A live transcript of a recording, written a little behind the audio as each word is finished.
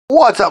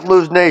What's up,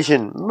 Lutz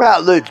Nation?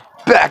 Matt Lutz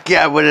back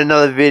out with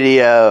another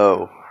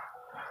video.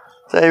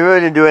 So I really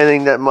didn't do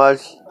anything that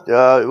much.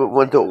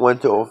 Went to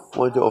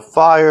a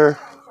fire.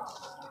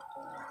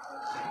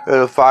 There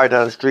was a fire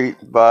down the street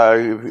by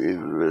it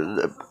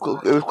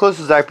was close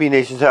to Zach P.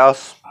 Nation's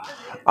house.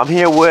 I'm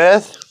here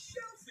with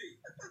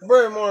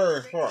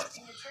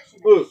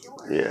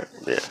Yeah.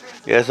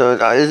 So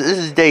this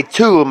is day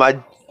 2 of my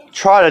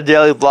try the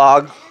daily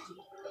vlog.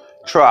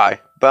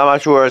 But I'm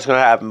not sure what's gonna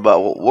happen.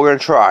 But we're gonna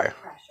try.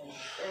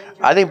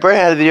 I think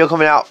Brandon has a video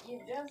coming out.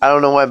 I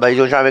don't know when, but he's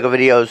gonna try to make a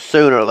video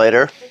sooner or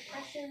later.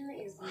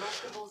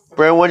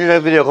 Brandon, when's your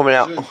next video coming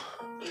out?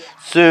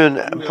 Soon.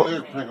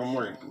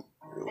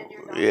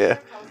 Yeah.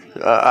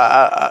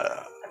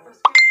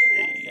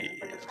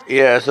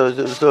 Yeah.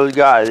 So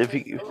guys, if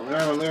you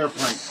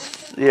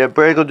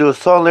Brandon's gonna do a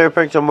song lyric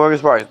prank on Morgan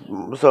Sparks.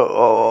 So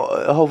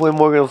hopefully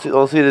Morgan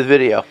will see this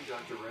video.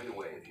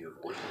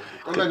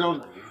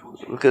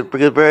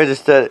 Because Brandon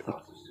just said it.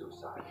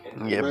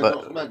 Yeah,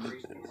 but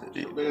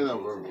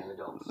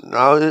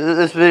no,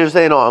 this video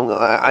saying on.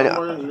 I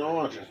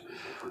know.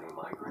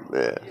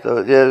 Yeah. So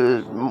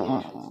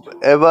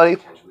everybody,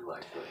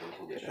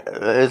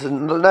 it's a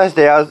nice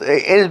day.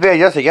 It is bad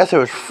yesterday. Yesterday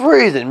was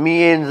freezing.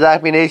 Me and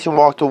Zach P. Nation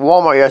walked to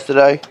Walmart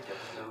yesterday,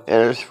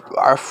 and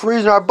are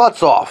freezing our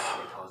butts off.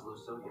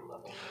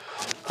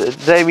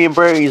 Today, me and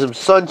Brandon eat some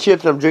Sun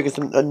Chips. And I'm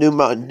drinking a new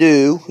Mountain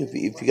Dew. If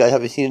you guys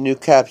haven't seen the new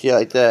caps yet,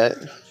 like that.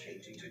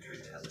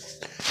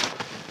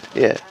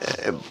 Yeah.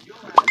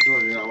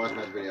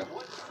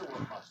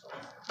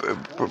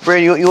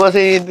 Brandon, you want to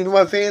say anything to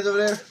my fans over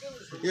there?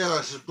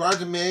 Yeah, subscribe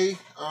to me.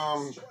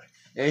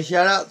 Any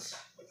shout outs?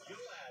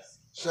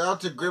 Shout out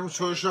to Grimm's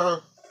Toy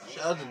Show.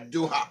 Shout out to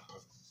Doo-Hop.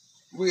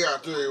 We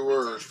got 3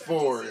 words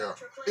for you.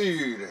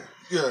 Eat it.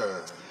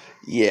 Yeah.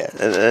 Yeah,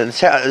 and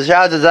shout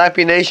out to Zach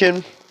P.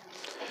 Nation.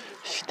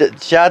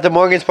 Shout out to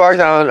Morgan Sparks.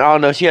 I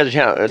don't know if she has a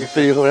channel.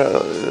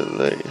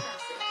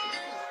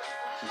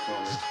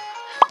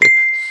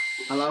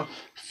 Hello?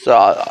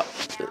 So,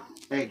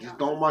 hey, just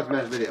don't watch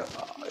Matt's video.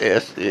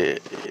 Yes, yeah.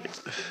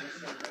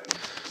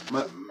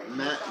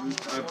 Matt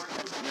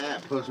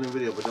posted a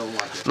video, but don't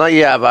watch it. Not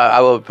yet, but I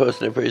will be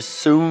posting it pretty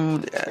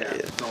soon.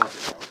 Yeah, don't watch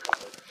it.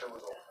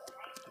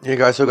 Yeah,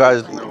 guys,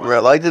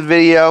 like this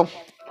video.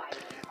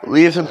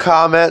 Leave some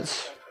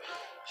comments.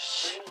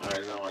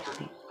 Alright, don't watch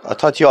it. I'll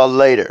talk to y'all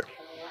later.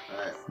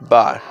 Alright.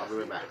 Bye. I'll be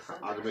right back.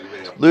 I'll make a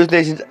video. Lutz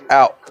Nation's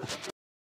out.